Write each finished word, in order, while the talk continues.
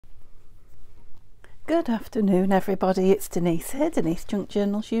Good afternoon everybody, it's Denise here, Denise Junk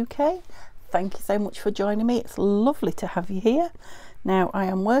Journals UK. Thank you so much for joining me, it's lovely to have you here. Now I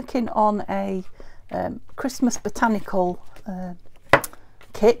am working on a Christmas botanical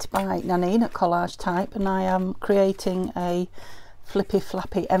kit by Nanine at Collage Type, and I am creating a Flippy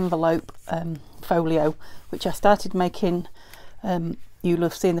Flappy envelope folio, which I started making, you'll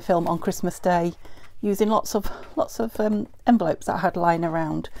have seen the film, on Christmas Day, using lots of envelopes that I had lying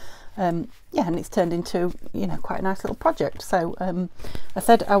around. Yeah, and it's turned into, you know, quite a nice little project. So I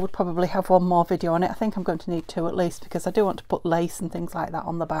said I would probably have one more video on it. I think I'm going to need two at least, because I do want to put lace and things like that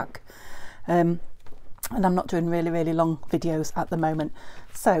on the back, and I'm not doing really long videos at the moment.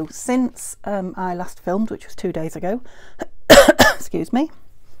 So since I last filmed, which was 2 days ago, excuse me,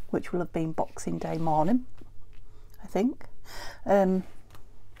 which will have been Boxing Day morning, I think, I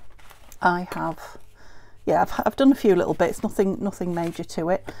have, yeah, I've done a few little bits, nothing major to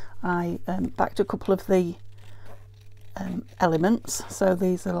it. I backed a couple of the elements, so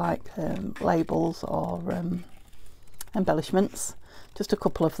these are like labels or embellishments, just a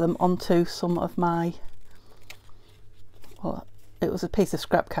couple of them, onto some of my, well, it was a piece of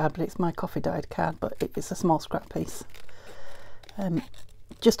scrap card, but it's my coffee dyed card, but it's a small scrap piece,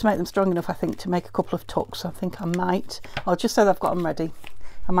 just to make them strong enough, I think, to make a couple of tucks. I think I might, or just so that I've got them ready,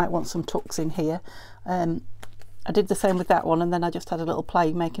 I might want some tucks in here. I did the same with that one, and then I just had a little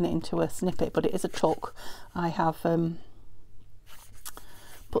play making it into a snippet, but it is a tuck. I have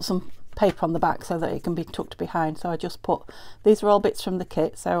put some paper on the back so that it can be tucked behind, so I just put, these are all bits from the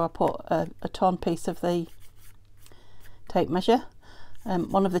kit, so I put a torn piece of the tape measure,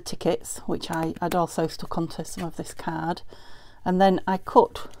 one of the tickets, which I'd also stuck onto some of this card, and then I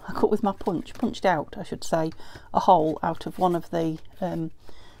cut with my punched out, I should say, a hole out of one of these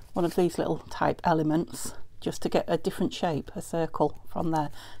little type elements, just to get a different shape, a circle from there.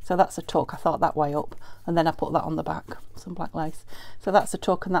 So that's a tuck. I thought that way up, and then I put that on the back, some black lace. So that's a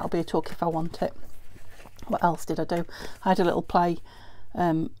tuck, and that'll be a tuck if I want it. What else did I do? I had a little play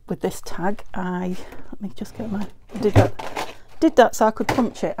with this tag. Let me just get my, I did that so I could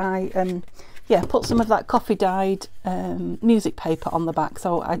punch it. Yeah, put some of that coffee dyed music paper on the back,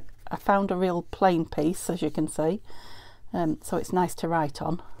 so I found a real plain piece, as you can see, so it's nice to write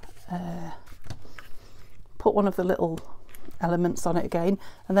on. Put one of the little elements on it again,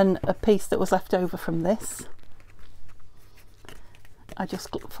 and then a piece that was left over from this I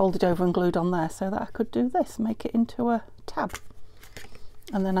just folded over and glued on there so that I could do this, make it into a tab,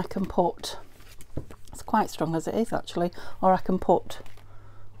 and then I can put, it's quite strong as it is actually, or I can put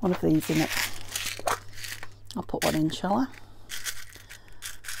one of these in it. I'll put one in, shall I?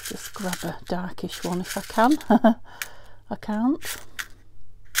 Just grab a darkish one if I can. I can't.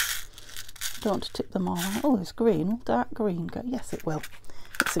 Don't want to tip them all out. Oh, it's green. Will dark green go? Yes, it will.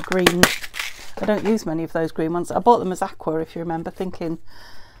 It's a green. I don't use many of those green ones. I bought them as aqua, if you remember, thinking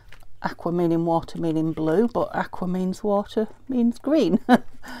aqua meaning water meaning blue, but aqua means water means green.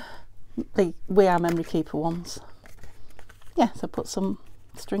 The We Are Memory Keeper ones. Yeah, so put some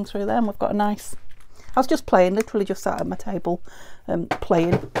string through there, and we've got a nice, I was just playing, literally just sat at my table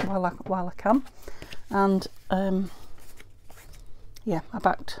playing while I can, and yeah, I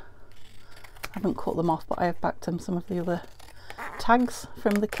haven't cut them off, but I have backed some of the other tags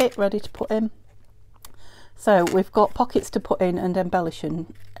from the kit ready to put in. So we've got pockets to put in, and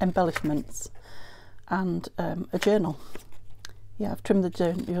embellishments, and a journal. Yeah, I've trimmed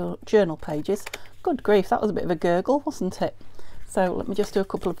the journal pages. Good grief, that was a bit of a gurgle, wasn't it? So let me just do a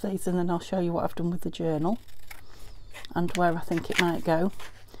couple of these, and then I'll show you what I've done with the journal and where I think it might go.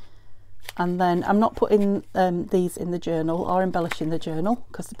 And then I'm not putting these in the journal or embellishing the journal,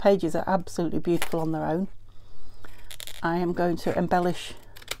 because the pages are absolutely beautiful on their own. I am going to embellish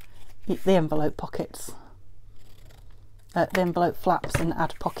the envelope pockets, the envelope flaps, and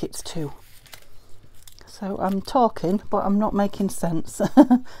add pockets too. So I'm talking, but I'm not making sense.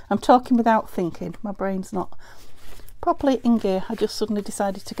 I'm talking without thinking. My brain's not properly in gear. I just suddenly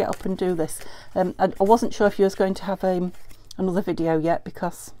decided to get up and do this. I wasn't sure if you was going to have another video yet,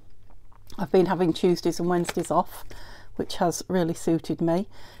 because I've been having Tuesdays and Wednesdays off, which has really suited me.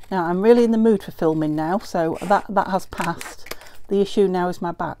 Now I'm really in the mood for filming now, so that has passed. The issue now is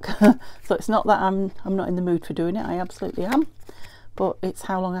my back. So it's not that I'm not in the mood for doing it, I absolutely am, but it's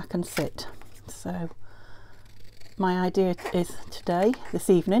how long I can sit. So my idea is this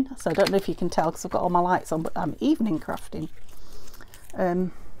evening, so I don't know if you can tell because I've got all my lights on, but I'm evening crafting.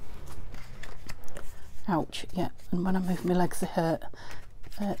 Ouch, yeah, and when I move my legs they hurt.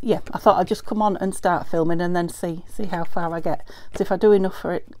 Yeah, I thought I'd just come on and start filming, and then see how far I get. So if I do enough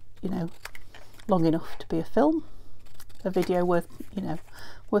for it, you know, long enough to be a film, a video worth, you know,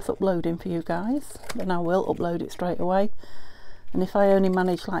 worth uploading for you guys, then I will upload it straight away. And if I only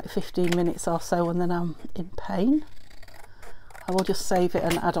manage like 15 minutes or so and then I'm in pain, I will just save it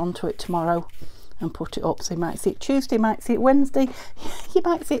and add on to it tomorrow and put it up. So you might see it Tuesday, you might see it Wednesday, you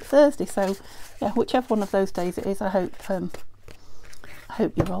might see it Thursday. So yeah, whichever one of those days it is, I hope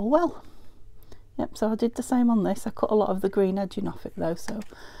you're all well. Yep, so I did the same on this. I cut a lot of the green edging off it though, so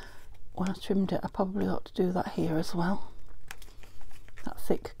when I trimmed it I probably ought to do that here as well. That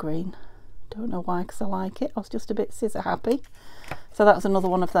thick green. Don't know why, because I like it. I was just a bit scissor happy. So that was another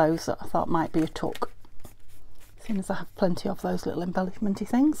one of those that I thought might be a tuck, seeing as I have plenty of those little embellishmenty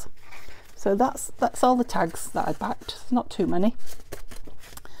things. So that's all the tags that I backed. Not too many.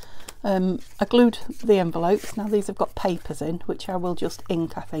 I glued the envelopes. Now these have got papers in, which I will just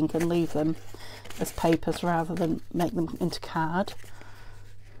ink, I think, and leave them as papers rather than make them into card.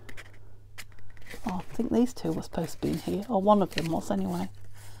 Oh, I think these two were supposed to be in here, or one of them was anyway.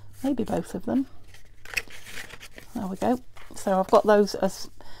 Maybe both of them. There we go. So I've got those as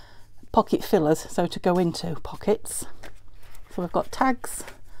pocket fillers, so to go into pockets. So we've got tags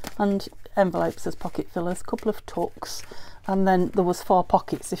and envelopes as pocket fillers, a couple of tucks, and then there was 4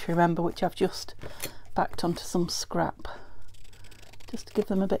 pockets, if you remember, which I've just backed onto some scrap just to give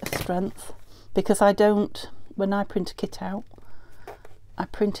them a bit of strength, because I don't, when I print a kit out, I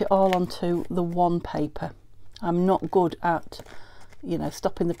print it all onto the one paper. I'm not good at, you know,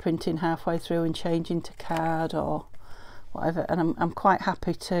 stopping the printing halfway through and changing to card or whatever, and I'm quite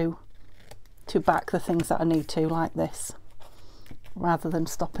happy to back the things that I need to, like this, rather than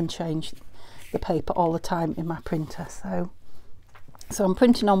stop and change the paper all the time in my printer. So I'm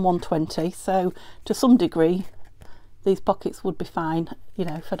printing on 120, so to some degree these pockets would be fine, you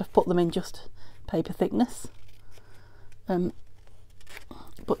know, if I'd have put them in just paper thickness,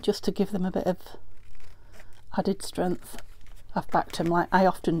 but just to give them a bit of added strength, I've backed them like I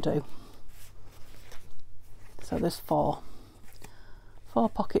often do. So there's 4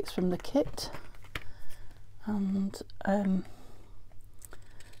 pockets from the kit, and there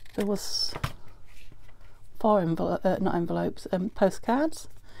was 4 postcards,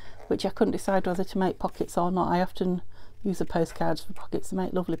 which I couldn't decide whether to make pockets or not. I often use the postcards for pockets to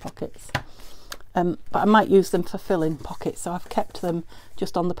make lovely pockets, but I might use them for filling pockets, so I've kept them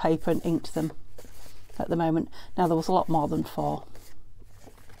just on the paper and inked them at the moment. Now there was a lot more than 4.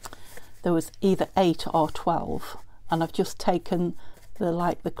 There was either 8 or 12, and I've just taken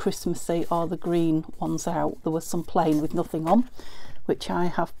the Christmassy or the green ones out. There was some plain with nothing on, which I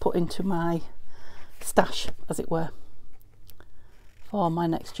have put into my stash, as it were, for my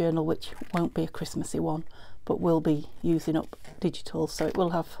next journal, which won't be a Christmassy one, but will be using up digital, so it will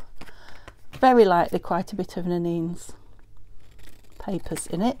have very likely quite a bit of Nanine's papers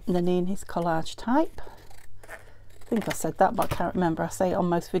in it. Nanine is collage type. I think I said that, but I can't remember. I say it on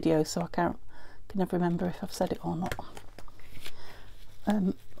most videos, so I can never remember if I've said it or not.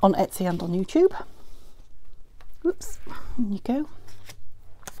 On Etsy and on YouTube. Oops, there you go.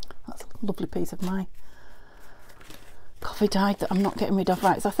 That's a lovely piece of my coffee dye that I'm not getting rid of.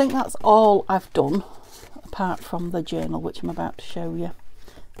 Right, so I think that's all I've done, apart from the journal, which I'm about to show you.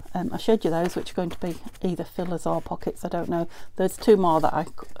 I showed you those, which are going to be either fillers or pockets, I don't know. There's 2 more that I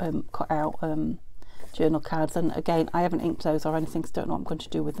cut out, journal cards, and again I haven't inked those or anything, so don't know what I'm going to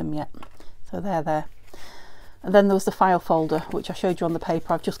do with them yet. So they're there. And then there was the file folder, which I showed you on the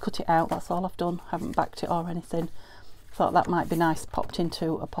paper. I've just cut it out, that's all I've done. I haven't backed it or anything. Thought that might be nice popped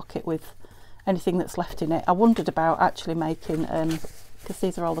into a pocket with anything that's left in it. I wondered about actually making, because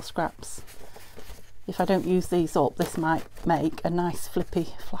these are all the scraps, if I don't use these up, this might make a nice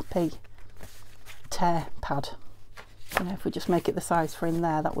flippy flappy tear pad. You know, if we just make it the size for in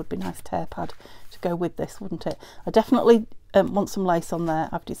there, that would be a nice tear pad to go with this, wouldn't it? I definitely want some lace on there,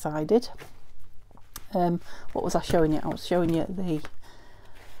 I've decided. What was I showing you? I was showing you the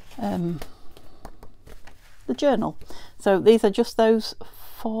journal. So these are just those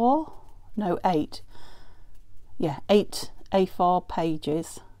 8 A4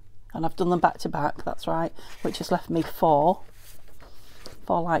 pages, and I've done them back to back, that's right, which has left me 4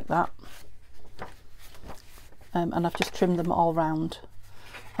 like that, and I've just trimmed them all round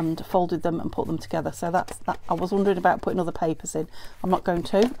and folded them and put them together. So that's that. I was wondering about putting other papers in. I'm not going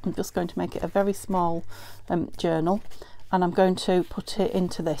to. I'm just going to make it a very small journal, and I'm going to put it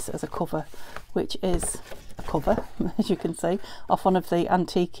into this as a cover, which is a cover, as you can see, off one of the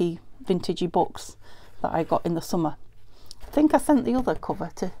antique-y, vintagey books that I got in the summer. I think I sent the other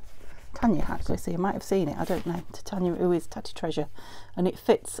cover to Tanya, actually, so you might have seen it, I don't know, to Tanya, who is Tatty Treasure, and it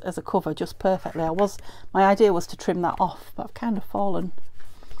fits as a cover just perfectly. My idea was to trim that off, but I've kind of fallen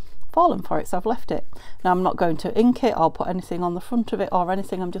fallen for it, so I've left it. Now I'm not going to ink it or put anything on the front of it or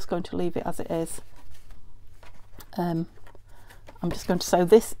anything. I'm just going to leave it as it is. I'm just going to sew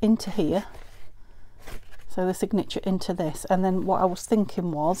this into here, sew the signature into this, and then what I was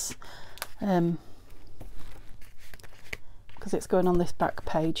thinking was, because it's going on this back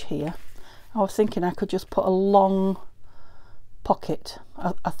page here, I was thinking I could just put a long pocket.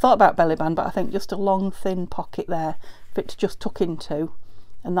 I thought about belly band, but I think just a long thin pocket there for it to just tuck into,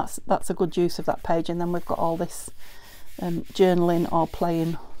 and that's a good use of that page. And then we've got all this journaling or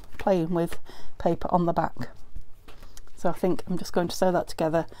playing with paper on the back. So I think I'm just going to sew that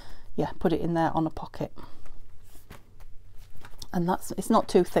together, yeah, put it in there on a pocket. And it's not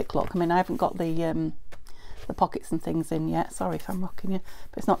too thick, look. I mean, I haven't got the pockets and things in yet. Sorry if I'm rocking you,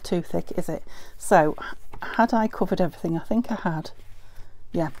 but it's not too thick, is it? So had I covered everything? I think I had.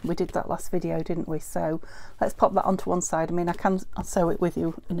 Yeah, we did that last video, didn't we? So let's pop that onto one side. I mean, I'll sew it with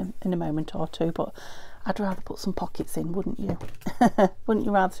you in a moment or two, but I'd rather put some pockets in, wouldn't you? Wouldn't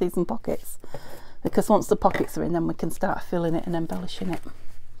you rather see some pockets? Because once the pockets are in, then we can start filling it and embellishing it.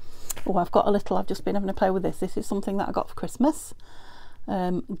 Oh, I've got a little, I've just been having a play with this. This is something that I got for Christmas.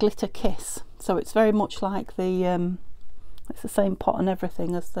 Glitter Kiss. So it's very much like the, it's the same pot and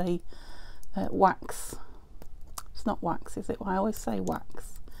everything as the wax. It's not wax, is it? Well, I always say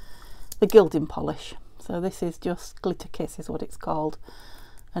wax. The gilding polish. So this is just Glitter Kiss is what it's called.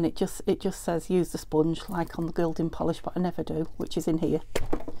 And it just says use the sponge like on the gilding polish, but I never do, which is in here.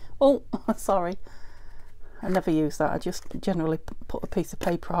 Oh, sorry. I never use that. I just generally put a piece of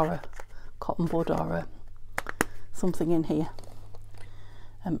paper or a cotton bud or something in here.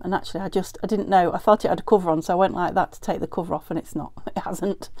 And actually I didn't know, I thought it had a cover on, so I went like that to take the cover off, and it's not, it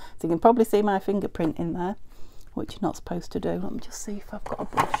hasn't. So you can probably see my fingerprint in there, which you're not supposed to do. Let me just see if I've got a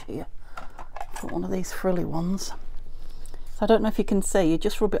brush here. I've got one of these frilly ones. So I don't know if you can see, you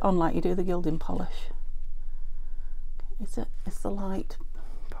just rub it on like you do the gilding polish. Is the light?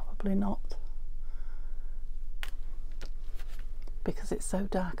 Probably not. Because it's so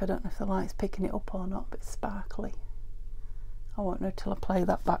dark, I don't know if the light's picking it up or not, but it's sparkly. I won't know till I play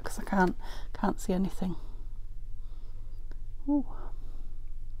that back because I can't see anything. Ooh.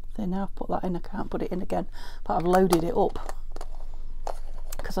 See, now I've put that in, I can't put it in again, but I've loaded it up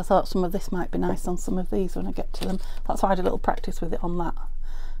because I thought some of this might be nice on some of these when I get to them. That's why I had a little practice with it on that.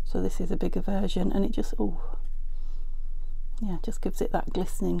 So this is a bigger version, and it just, ooh, yeah, just gives it that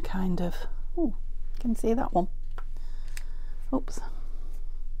glistening kind of, ooh, can you see that one? Oops.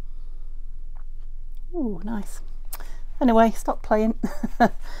 Ooh, nice. Anyway, stop playing.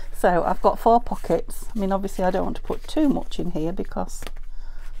 So I've got 4 pockets. I mean, obviously I don't want to put too much in here because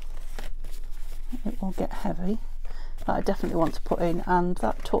it will get heavy, but I definitely want to put in, and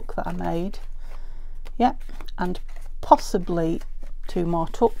that tuck that I made, yeah, and possibly 2 more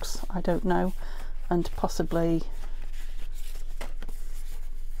tucks, I don't know, and possibly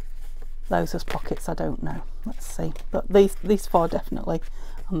those as pockets, I don't know, let's see, but these 4 definitely,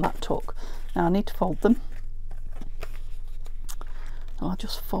 and that tuck. Now I need to fold them. I'll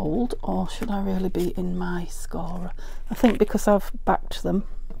just fold, or should I really be in my scorer? I think because I've backed them.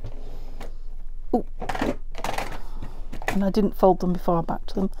 Ooh. And I didn't fold them before I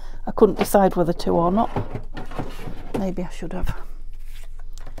backed them. I couldn't decide whether to or not. Maybe I should have.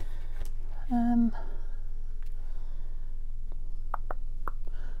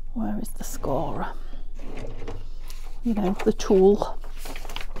 Where is the scorer? You know, the tool.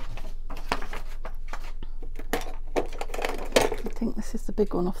 I think this is the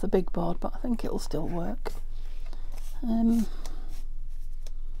big one off the big board, but I think it'll still work. I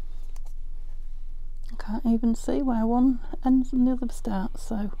can't even see where one ends and the other starts,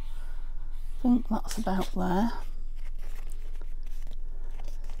 so I think that's about there.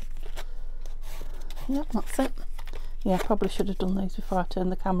 Yep, that's it. Yeah, probably should have done these before I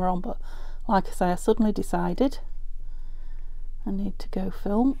turned the camera on, but like I say, I suddenly decided I need to go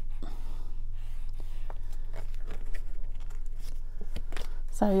film.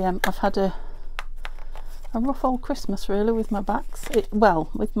 So yeah, I've had a rough old Christmas really with my backs. Well,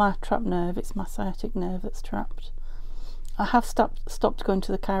 with my trapped nerve, it's my sciatic nerve that's trapped. I have stopped going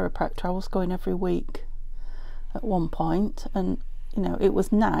to the chiropractor. I was going every week at one point, and you know, it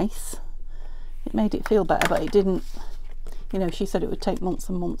was nice. It made it feel better, but it didn't, you know, she said it would take months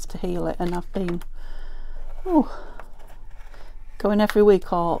and months to heal it, and I've been going every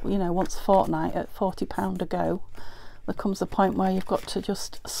week, or you know, once a fortnight at £40 a go. There comes a point where you've got to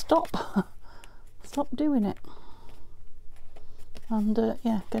just stop doing it, and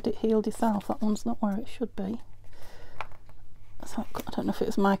yeah, get it healed yourself. That one's not where it should be. So I don't know if it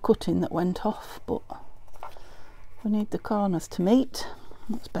was my cutting that went off, but we need the corners to meet.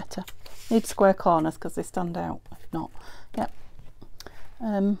 That's better. Need square corners because they stand out. If not, yeah.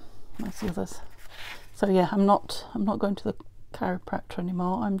 Where's the others? So yeah, I'm not going to the chiropractor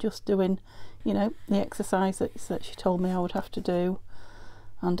anymore. I'm just doing, you know, the exercise that she told me I would have to do,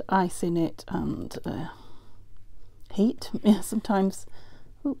 and icing it, and heat. Yeah, sometimes,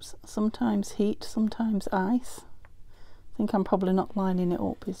 oops, sometimes heat, sometimes ice. I think I'm probably not lining it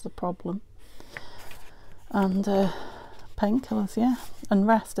up is the problem. And painkillers, yeah, and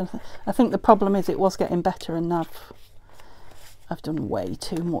rest. And I think the problem is it was getting better, and I've done way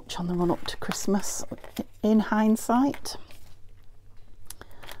too much on the run up to Christmas. In hindsight,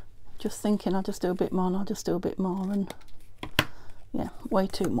 just thinking I'll just do a bit more and I'll just do a bit more, and yeah, way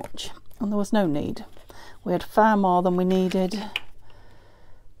too much. And there was no need. We had far more than we needed.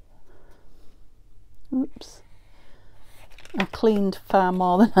 Oops. I cleaned far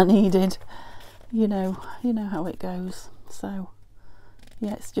more than I needed. You know how it goes. So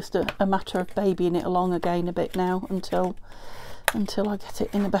yeah, it's just a matter of babying it along again a bit now until I get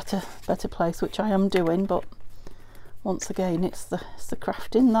it in a better place, which I am doing. But once again, it's the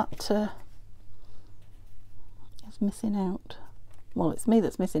crafting that is missing out. Well, it's me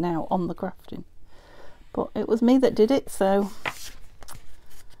that's missing out on the crafting, but it was me that did it. So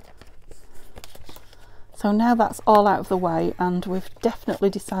now that's all out of the way, and we've definitely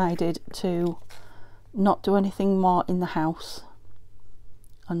decided to not do anything more in the house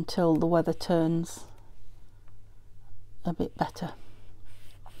until the weather turns a bit better.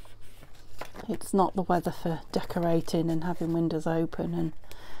 It's not the weather for decorating and having windows open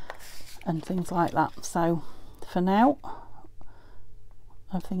and things like that. So for now,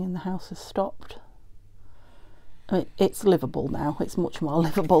 everything in the house has stopped. I mean, it's livable now. It's much more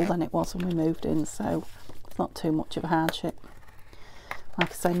livable than it was when we moved in, so it's not too much of a hardship.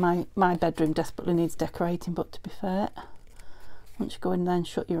 Like I say, my bedroom desperately needs decorating, but to be fair, once you go in there and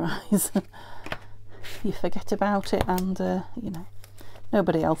shut your eyes, you forget about it, and you know,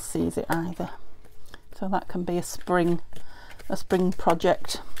 nobody else sees it either. So that can be a spring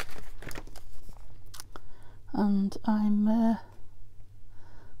project. And I'm the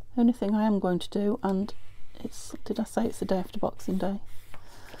only thing I am going to do, and it's, did I say it's the day after Boxing Day?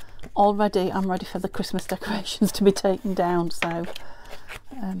 Already I'm ready for the Christmas decorations to be taken down, so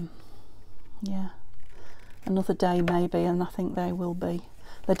yeah, another day maybe, and I think they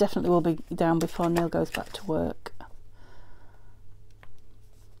definitely will be down before Neil goes back to work.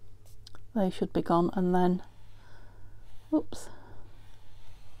 They should be gone, and then oops,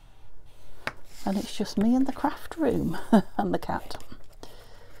 and it's just me and the craft room and the cat.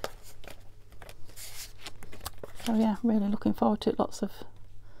 So yeah, really looking forward to it. Lots of,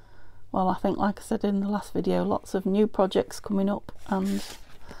 well, I think, like I said in the last video, lots of new projects coming up and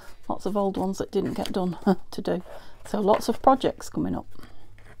lots of old ones that didn't get done to do. So lots of projects coming up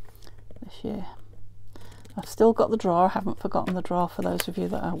this year. I've still got the drawer. I haven't forgotten the drawer, for those of you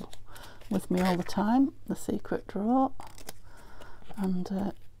that are with me all the time, the secret drawer.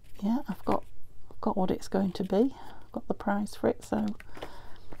 And yeah, I've got what it's going to be. I've got the prize for it, so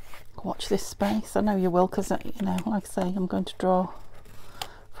watch this space. I know you will, because you know, like I say, I'm going to draw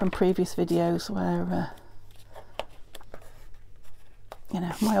from previous videos where you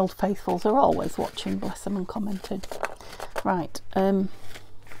know, my old faithfuls are always watching, bless them, and commenting. Right, I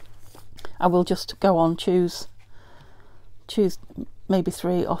will just go on, choose maybe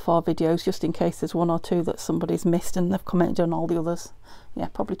 3 or 4 videos, just in case there's 1 or 2 that somebody's missed and they've commented on all the others. Yeah,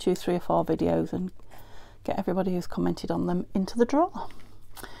 probably choose 3 or 4 videos and get everybody who's commented on them into the draw.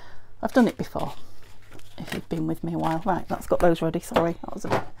 I've done it before, if you've been with me a while. Right, that's got those ready. Sorry, that was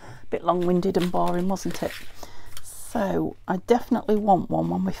a bit long-winded and boring, wasn't it? So I definitely want one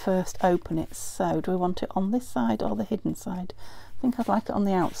when we first open it. So do we want it on this side or the hidden side? I think I'd like it on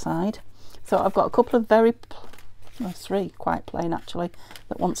the outside. So I've got a couple of very, well, 3 quite plain actually,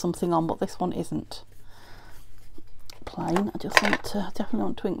 that want something on, but this one isn't plain. I just want to, definitely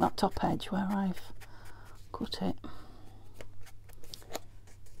want to ink that top edge where I've cut it.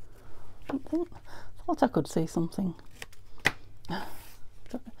 I thought I could see something.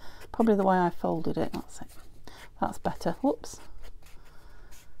 Probably the way I folded it. That's it. That's better. Whoops.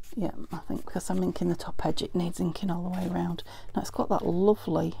 Yeah, I think because I'm inking the top edge, it needs inking all the way around. Now it's got that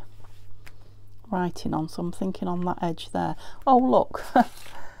lovely writing on, so I'm thinking on that edge there. Oh look,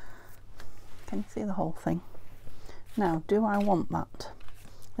 can you see the whole thing? Now, do I want that?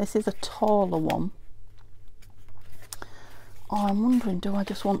 This is a taller one. Oh, I'm wondering, do I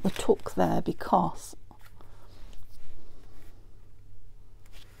just want the tuck there, because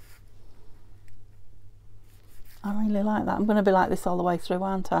I really like that. I'm going to be like this all the way through,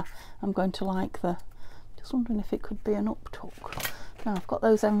 aren't I? I'm going to like the, just wondering if it could be an up tuck. Now I've got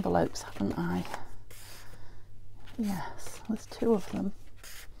those envelopes, haven't I? Yes, there's 2 of them.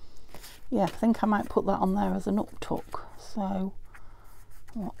 Yeah, I think I might put that on there as an up-tuck. So,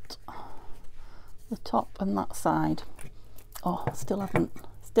 what? The top and that side. Oh, still haven't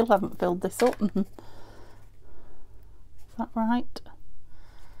filled this up. Is that right?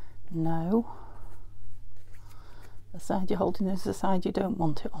 No. The side you're holding is the side you don't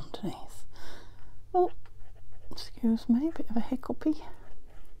want it underneath. Oh, excuse me, a bit of a hiccupy.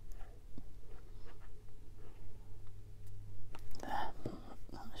 There,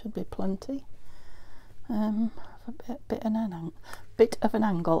 that should be plenty. A bit of an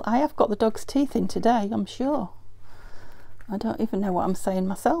angle. I have got the dog's teeth in today, I'm sure. I don't even know what I'm saying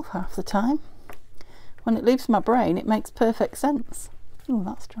myself half the time. When it leaves my brain, it makes perfect sense. Oh,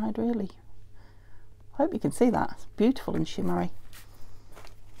 that's dried really. Hope you can see that. It's beautiful and shimmery.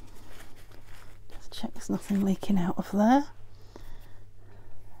 Just check there's nothing leaking out of there.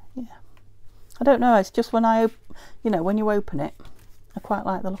 Yeah. I don't know, it's just when when you open it, I quite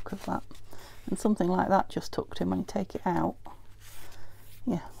like the look of that. And something like that just tucked in when you take it out.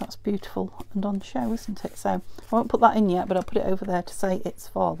 Yeah, that's beautiful and on show, isn't it? So I won't put that in yet, but I'll put it over there to say it's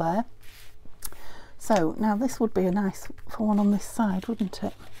for there. So now this would be a nice for one on this side, wouldn't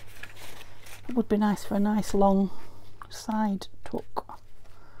it? It would be nice for a nice long side tuck.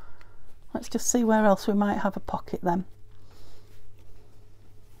 Let's just see where else we might have a pocket then.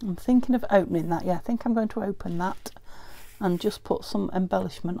 I'm thinking of opening that. Yeah, I think I'm going to open that and just put some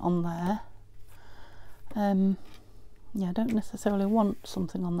embellishment on there. Yeah, I don't necessarily want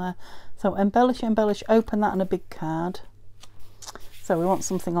something on there. So embellish, open that and a big card. So we want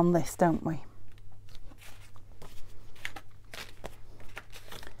something on this, don't we?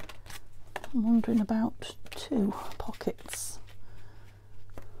 I'm wondering about 2 pockets.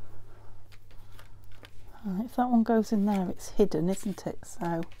 If that one goes in there, it's hidden, isn't it?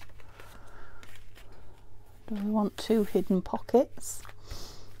 So do we want 2 hidden pockets?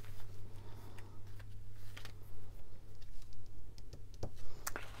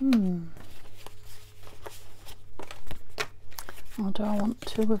 Or do I want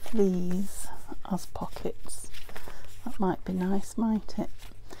 2 of these as pockets? That might be nice, might it?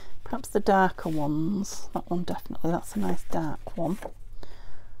 Perhaps the darker ones. That one definitely, that's a nice dark one.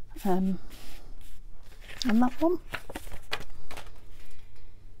 And that one.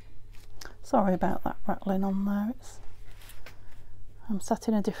 Sorry about that rattling on there. I'm sat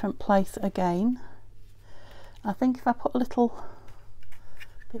in a different place again. I think if I put a little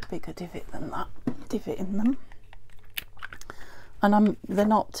bit bigger divot than that, divot in them, and they're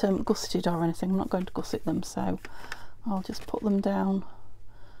not gusseted or anything, I'm not going to gusset them, so I'll just put them down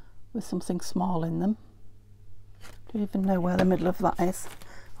with something small in them. Don't even know where the middle of that is.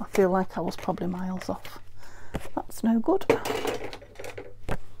 I feel like I was probably miles off. That's no good.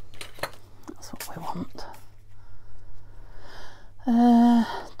 That's what we want.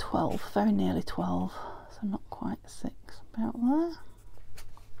 12, very nearly 12, so not quite 6, about there.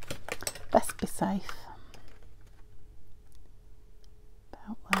 Best be safe.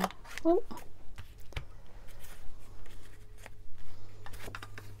 About there. Oh.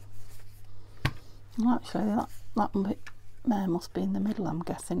 Well, actually that bit there must be in the middle, I'm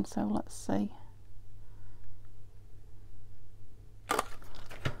guessing, so let's see.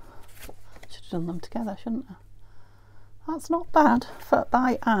 Should have done them together, shouldn't I? That's not bad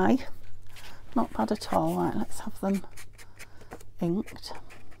by eye, not bad at all. Right, let's have them inked.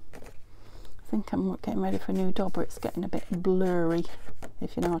 I think I'm getting ready for a new dauber. It's getting a bit blurry,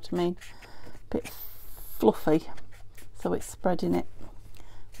 if you know what I mean, a bit fluffy, so it's spreading it.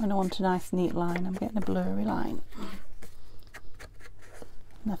 When I want a nice neat line, I'm getting a blurry line.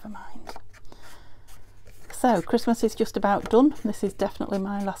 Never mind. So Christmas is just about done. This is definitely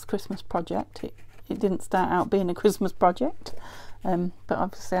my last Christmas project. It didn't start out being a Christmas project, but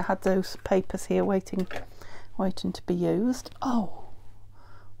obviously I had those papers here waiting to be used. Oh,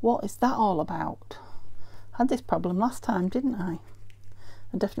 what is that all about? I had this problem last time, didn't I?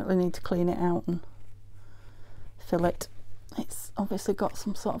 I definitely need to clean it out and fill it. It's obviously got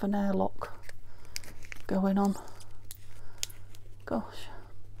some sort of an airlock going on. Gosh,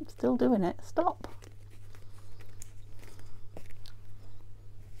 I'm still doing it. Stop.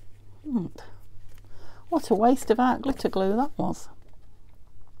 What a waste of art glitter glue that was.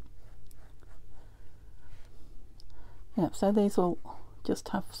 Yep, so these will just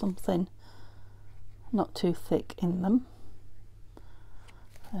have something not too thick in them.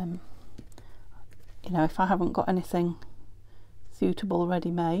 You know, if I haven't got anything suitable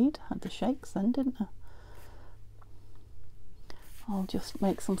ready-made, I had the shakes then, didn't I? I'll just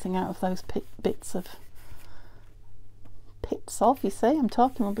make something out of those bits of bits of, you see, I'm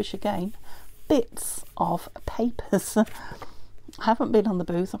talking rubbish again, bits of papers. I haven't been on the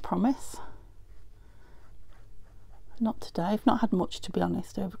booze, I promise. Not today. I've not had much, to be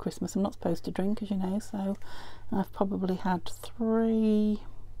honest, over Christmas. I'm not supposed to drink, as you know, so I've probably had 3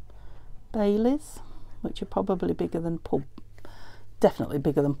 Baileys, which are probably bigger than pub, definitely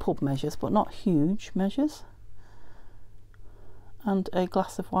bigger than pub measures, but not huge measures. And a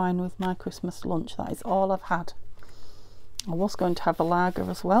glass of wine with my Christmas lunch. That is all I've had. I was going to have a lager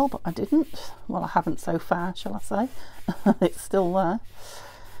as well, but I didn't. Well, I haven't so far, shall I say. It's still there.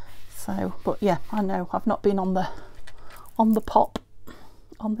 So, but yeah, I know I've not been on the pop,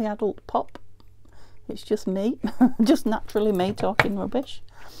 on the adult pop. It's just me, just naturally me talking rubbish.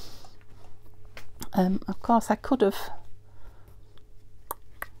 Of course I could have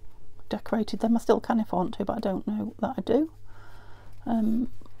decorated them. I still can if I want to, but I don't know that I do.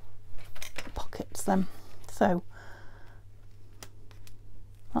 Pockets them. So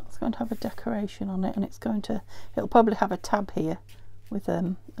that's going to have a decoration on it, and it'll probably have a tab here with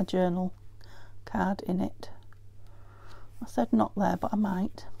a journal card in it. I said not there, but I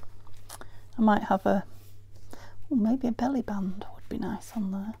might have maybe a belly band would be nice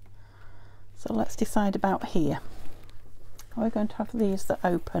on there. So let's decide about here. Are we going to have these that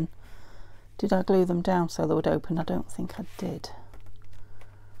open? Did I glue them down so they would open? I don't think I did.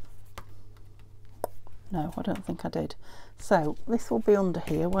 No, I don't think I did. So this will be under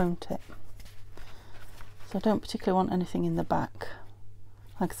here, won't it? So I don't particularly want anything in the back.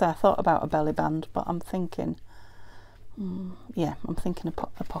 Like I say, I thought about a belly band, but I'm thinking, yeah, I'm thinking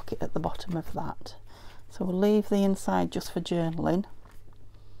a pocket at the bottom of that. So we'll leave the inside just for journaling.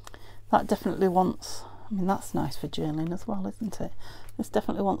 That definitely wants, I mean, that's nice for journaling as well, isn't it? This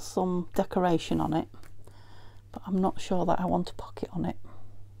definitely wants some decoration on it, but I'm not sure that I want a pocket on it.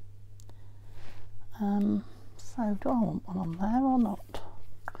 So do I want one on there or not?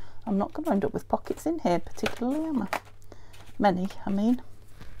 I'm not going to end up with pockets in here particularly, am I? Many, I mean.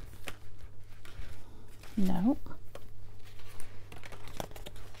 No.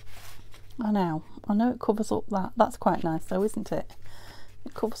 I know it covers up that. That's quite nice though, isn't it?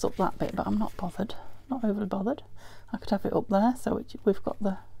 It covers up that bit, but I'm not bothered. Not overly bothered. I could have it up there, so we've got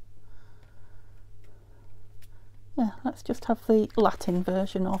the... Yeah, let's just have the Latin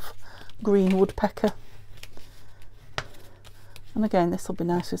version of green woodpecker. And again, this will be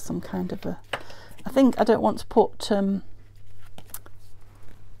nice with some kind of a... I think I don't want to put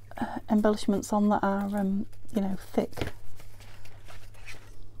embellishments on that are, you know, thick.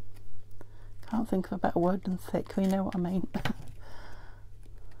 Can't think of a better word than thick, you know what I mean.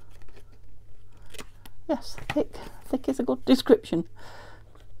 Yes, thick. Thick is a good description.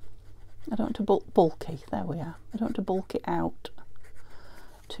 I don't want to bulky, there we are. I don't want to bulk it out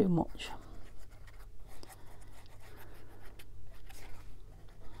too much.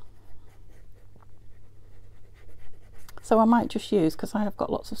 So I might just use, because I have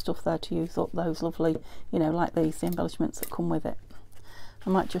got lots of stuff there to use up those lovely, you know, like these, the embellishments that come with it. I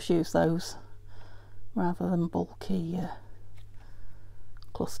might just use those rather than bulky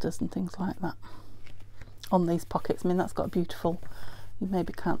clusters and things like that on these pockets. I mean, that's got a beautiful, you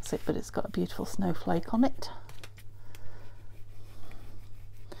maybe can't see it, but it's got a beautiful snowflake on it.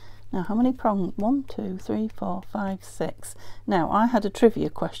 Now, how many prongs? 1, 2, 3, 4, 5, 6. Now, I had a trivia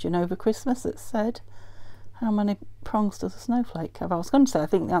question over Christmas that said, how many prongs does a snowflake have? I was going to say I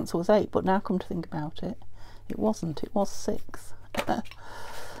think the answer was 8, but now come to think about it, it wasn't. It was 6.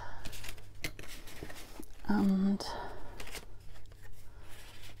 And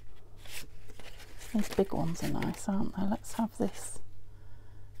these big ones are nice, aren't they? Let's have this.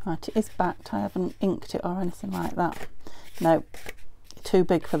 Right, it is backed. I haven't inked it or anything like that. No, too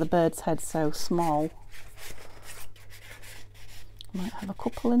big for the bird's head, so small. Might have a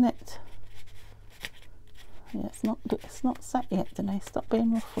couple in it. Yeah, it's not set yet, Denise. Stop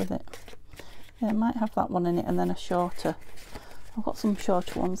being rough with it. Yeah, I might have that one in it, and then a shorter. I've got some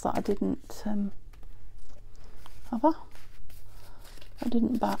shorter ones that I didn't have I? I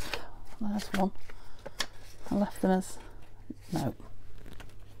didn't back. There's one. I left them as no.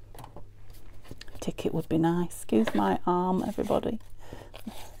 Ticket would be nice. Excuse my arm, everybody.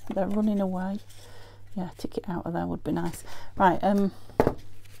 They're running away. Yeah, ticket out of there would be nice. Right,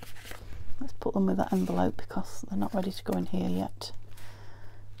 let's put them with that envelope because they're not ready to go in here yet.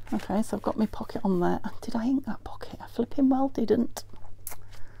 Okay, so I've got my pocket on there. Did I ink that pocket? I flipping well didn't.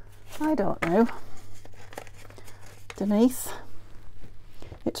 I don't know. Denise,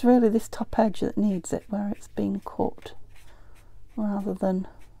 it's really this top edge that needs it, where it's been cut, rather than...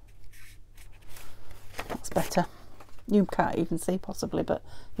 That's better. You can't even see possibly, but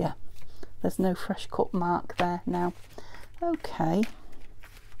yeah, there's no fresh cut mark there now. Okay,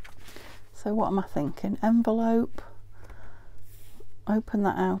 so what am I thinking? Envelope, open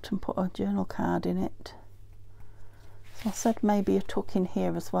that out and put a journal card in it. So I said maybe a tuck in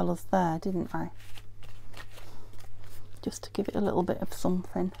here as well as there, didn't I? Just to give it a little bit of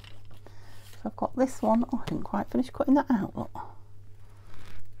something. So I've got this one. Oh, I didn't quite finish cutting that out, look.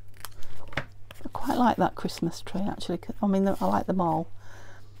 I quite like that Christmas tree actually. I mean, I like them all,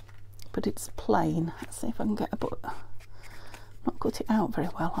 but it's plain. Let's see if I can get a bit. Not cut it out very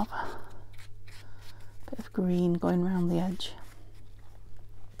well, have I? Bit of green going around the edge.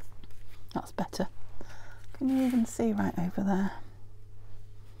 That's better. Can you even see right over there?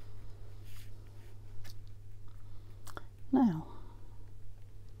 Now,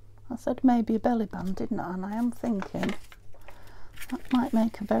 I said maybe a belly band, didn't I? And I am thinking that might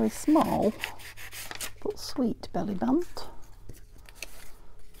make a very small but sweet belly band.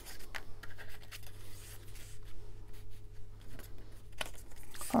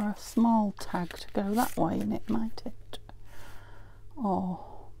 For a small tag to go that way in it, might it? Or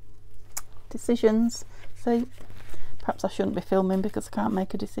decisions. See, perhaps I shouldn't be filming because I can't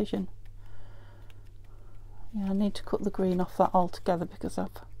make a decision. Yeah, I need to cut the green off that altogether because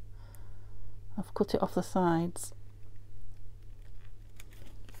I've cut it off the sides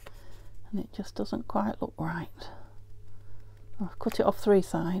and it just doesn't quite look right. I've cut it off 3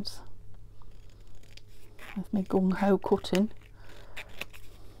 sides with my gung-ho cutting.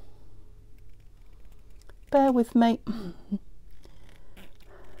 Bear with me.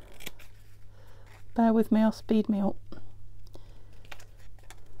 Bear with me or speed me up.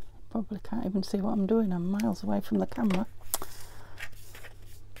 Probably can't even see what I'm doing. I'm miles away from the camera.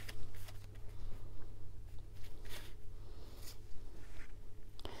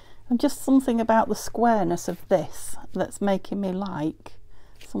 And just something about the squareness of this that's making me like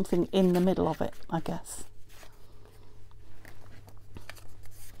something in the middle of it, I guess.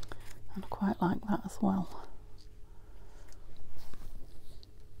 And I quite like that as well.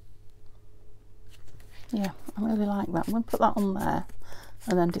 Yeah, I really like that. I'm going to put that on there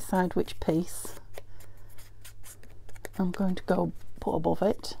and then decide which piece I'm going to go put above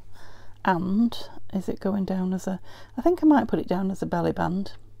it. And is it going down as a... I think I might put it down as a belly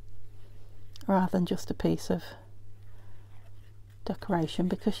band rather than just a piece of decoration,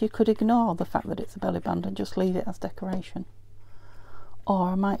 because you could ignore the fact that it's a belly band and just leave it as decoration. Or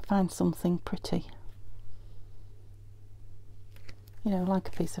I might find something pretty, you know, like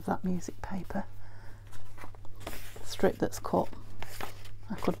a piece of that music paper strip that's cut.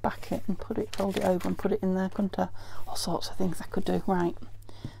 I could back it and put it, fold it over and put it in there, couldn't I? All sorts of things I could do. Right,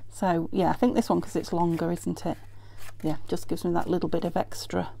 so yeah, I think this one, because it's longer, isn't it? Yeah, just gives me that little bit of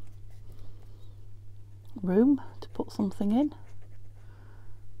extra room to put something in.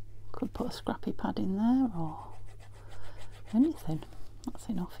 Could put a scrappy pad in there or anything. That's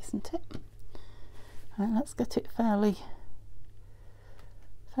enough, isn't it? Right, let's get it fairly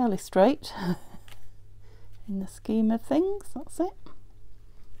straight in the scheme of things. That's it.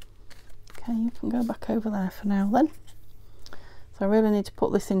 Okay, you can go back over there for now then. So I really need to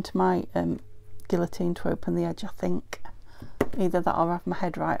put this into my guillotine to open the edge, I think. Either that or have my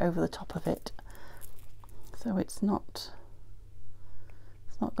head right over the top of it. So it's not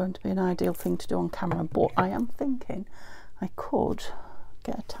going to be an ideal thing to do on camera, but I am thinking I could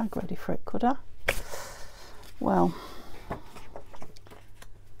get a tag ready for it, could I? Well,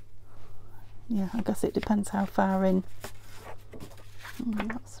 yeah, I guess it depends how far in.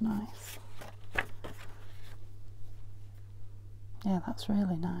 That's nice. Yeah, that's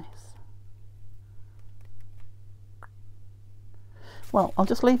really nice. Well, I'll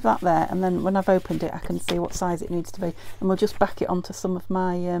just leave that there, and then when I've opened it I can see what size it needs to be, and we'll just back it onto some of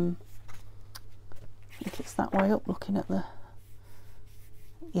my I think it's that way up, looking at the,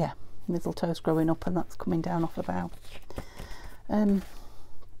 yeah, mistletoe's growing up and that's coming down off the bough.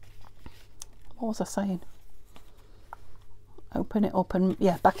 What was I saying? Open it up and,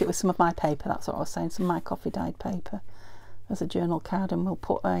 yeah, back it with some of my paper. That's what I was saying, some of my coffee dyed paper as a journal card, and we'll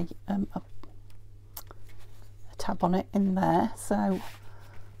put a tab on it in there. So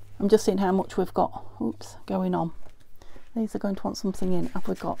I'm just seeing how much we've got, oops, going on. These are going to want something in. Have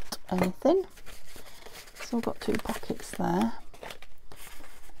we got anything? So we've got 2 pockets there.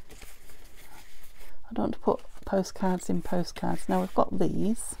 I don't want to put postcards in postcards. Now we've got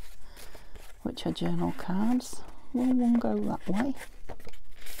these, which are journal cards. Will one go that way?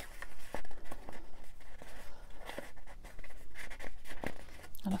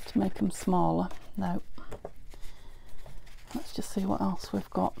 I'll have to make them smaller. No. Let's just see what else we've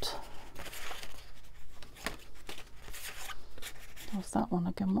got. What's that one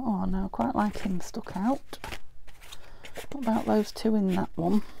again? Oh no, I quite like him stuck out. What about those two in that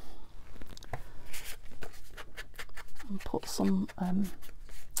one? And put some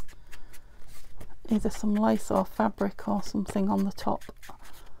either some lace or fabric or something on the top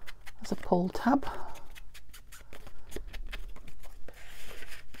as a pull tab.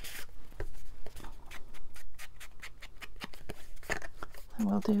 And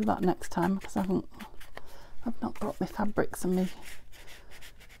we'll do that next time because I've not brought my fabrics and my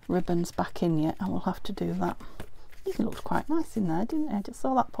ribbons back in yet. I will have to do that. It looked quite nice in there, didn't it? I just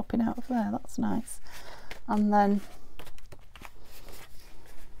saw that popping out of there. That's nice. And then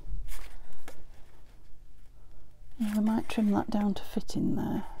I might trim that down to fit in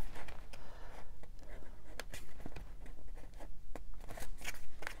there.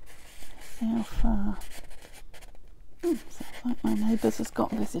 See how far. Sounds like my neighbours has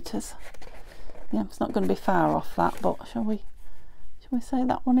got visitors. Yeah, it's not going to be far off that, but shall we say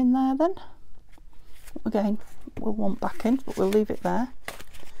that one in there then? Again, we'll want back in, but we'll leave it there.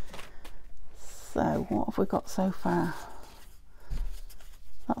 So what have we got so far?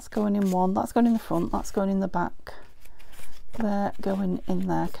 That's going in one, that's going in the front, that's going in the back. They're going in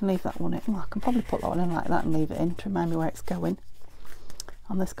there. I can leave that one in. Well, I can probably put that one in like that and leave it in to remind me where it's going.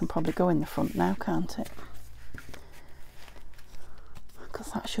 And this can probably go in the front now, can't it?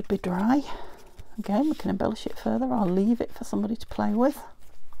 Because that should be dry. Again, we can embellish it further or leave it for somebody to play with.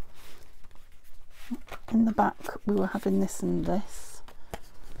 In the back we were having this and this.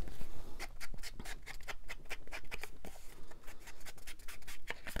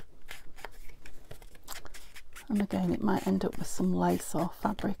 And again, it might end up with some lace or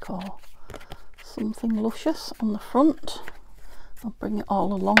fabric or something luscious on the front. I'll bring it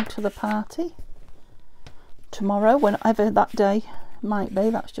all along to the party tomorrow, whenever that day might be.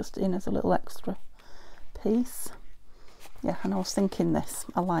 That's just in as a little extra piece. Yeah, and I was thinking this,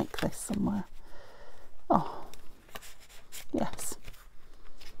 I like this somewhere. Oh yes,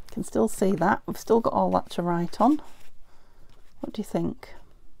 you can still see that. We've still got all that to write on. What do you think?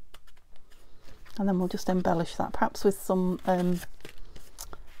 And then we'll just embellish that, perhaps with some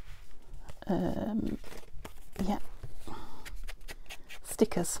yeah,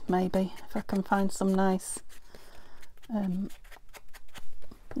 stickers maybe, if I can find some nice you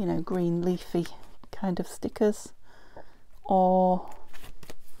know, green leafy kind of stickers. Or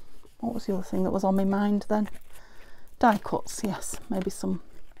what was the other thing that was on my mind then? Die cuts, yes, maybe some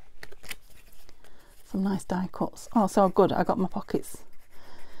nice die cuts. Oh, so good, I got my pockets.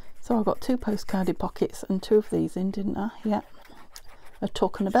 So I got 2 postcarded pockets and 2 of these in, didn't I? Yeah, a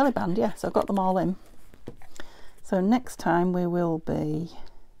tuck and a belly band. Yeah, so I got them all in. So next time we will be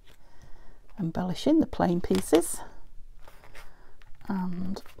embellishing the plain pieces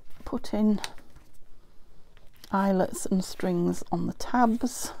and putting eyelets and strings on the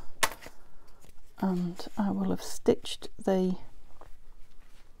tabs, and I will have stitched the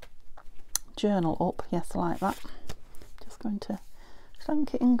journal up, yes, like that. Just going to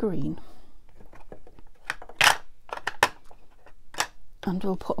shank it in green, and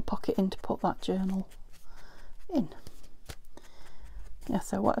we'll put a pocket in to put that journal in. Yeah,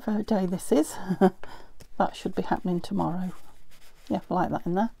 so whatever day this is, that should be happening tomorrow. Yeah, like that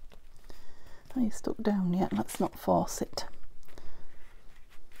in there. Are you stuck down yet? Let's not force it.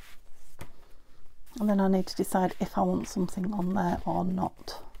 And then I need to decide if I want something on there or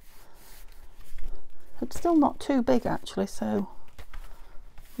not. It's still not too big actually, so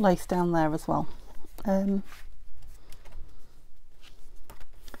lace down there as well.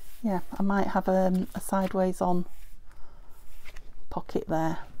 Yeah, I might have a sideways on pocket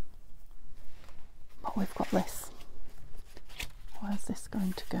there, but we've got this. Where's this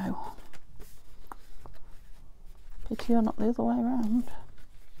going to go? Pity you're not the other way around.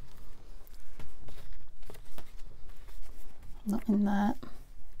 Not in there.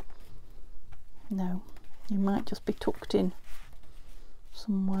 No, you might just be tucked in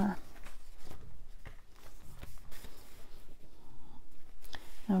somewhere.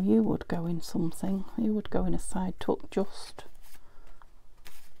 Now you would go in something. You would go in a side tuck just.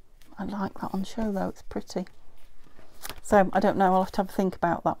 I like that on show though, it's pretty. So I don't know, I'll have to have a think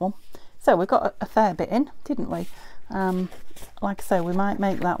about that one. So we got a fair bit in, didn't we? Like I say, we might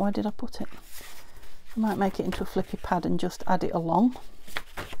make that, where did I put it? We might make it into a flippy pad and just add it along.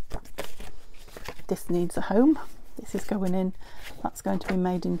 This needs a home. This is going in, that's going to be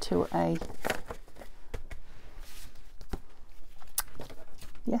made into a,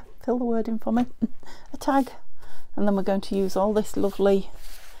 yeah, fill the word in for me, a tag. And then we're going to use all this lovely,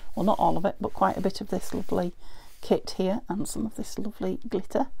 well not all of it, but quite a bit of this lovely kit here and some of this lovely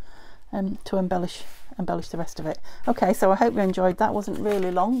glitter to embellish the rest of it. Okay, so I hope you enjoyed that. Wasn't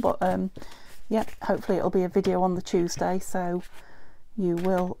really long, but yeah, hopefully it'll be a video on the Tuesday, so you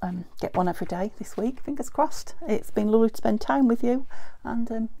will get one every day this week, fingers crossed. It's been lovely to spend time with you,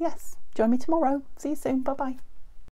 and yes, join me tomorrow. See you soon. Bye bye.